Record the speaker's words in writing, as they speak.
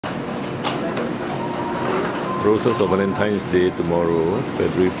Roses of Valentine's Day tomorrow,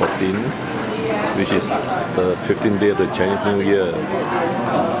 February 14, which is the 15th day of the Chinese New Year.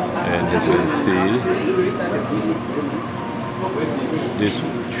 And as you can see, this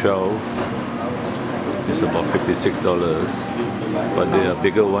 12 is about $56, but there are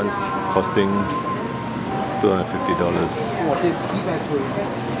bigger ones costing $250.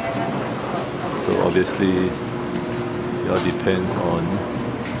 So obviously, it all depends on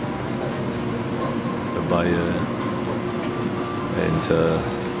the buyer, and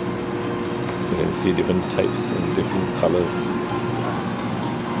you can see different types and different colors.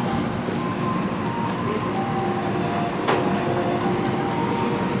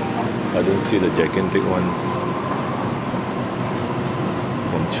 I don't see the gigantic ones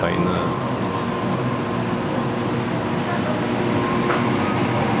from China.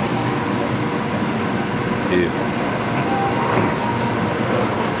 If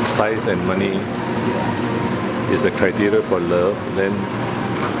size and money is a criteria for love, then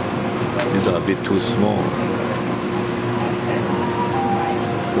these are a bit too small.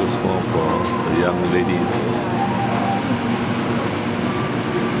 Too small for the young ladies.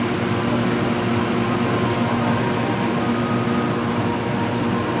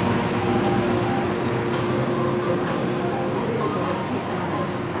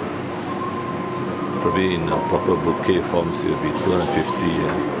 Probably in a proper bouquet forms, it will be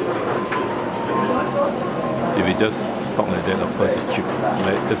 $250. If you just stock like that, of course it's cheap.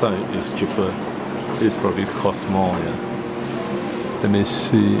 Like this one is cheaper. This probably costs more. Yeah. Let me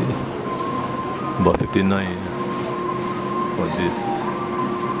see. About $59 for this.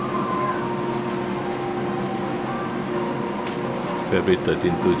 February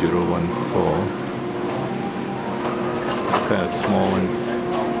 13, 2014. Kind of small ones.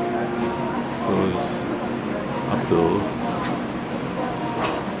 So it's up to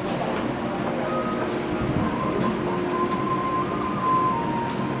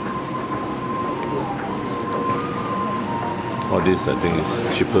all this. I think is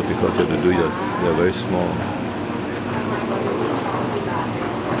cheaper because you have to do they're very small.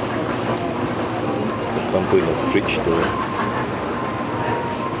 You can't put in the fridge though.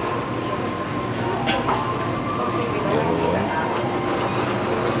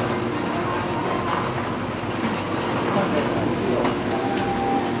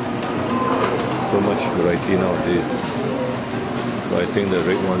 So much variety nowadays, but I think the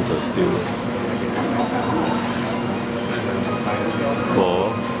red ones are still for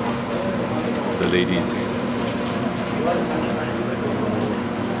the ladies.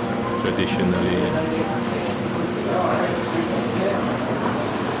 Traditionally,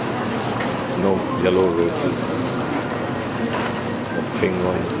 no yellow roses, the pink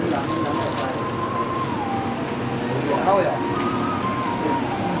ones.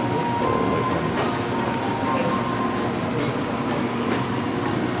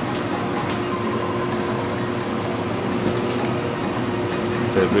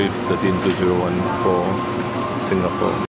 February 13, 2014, Singapore.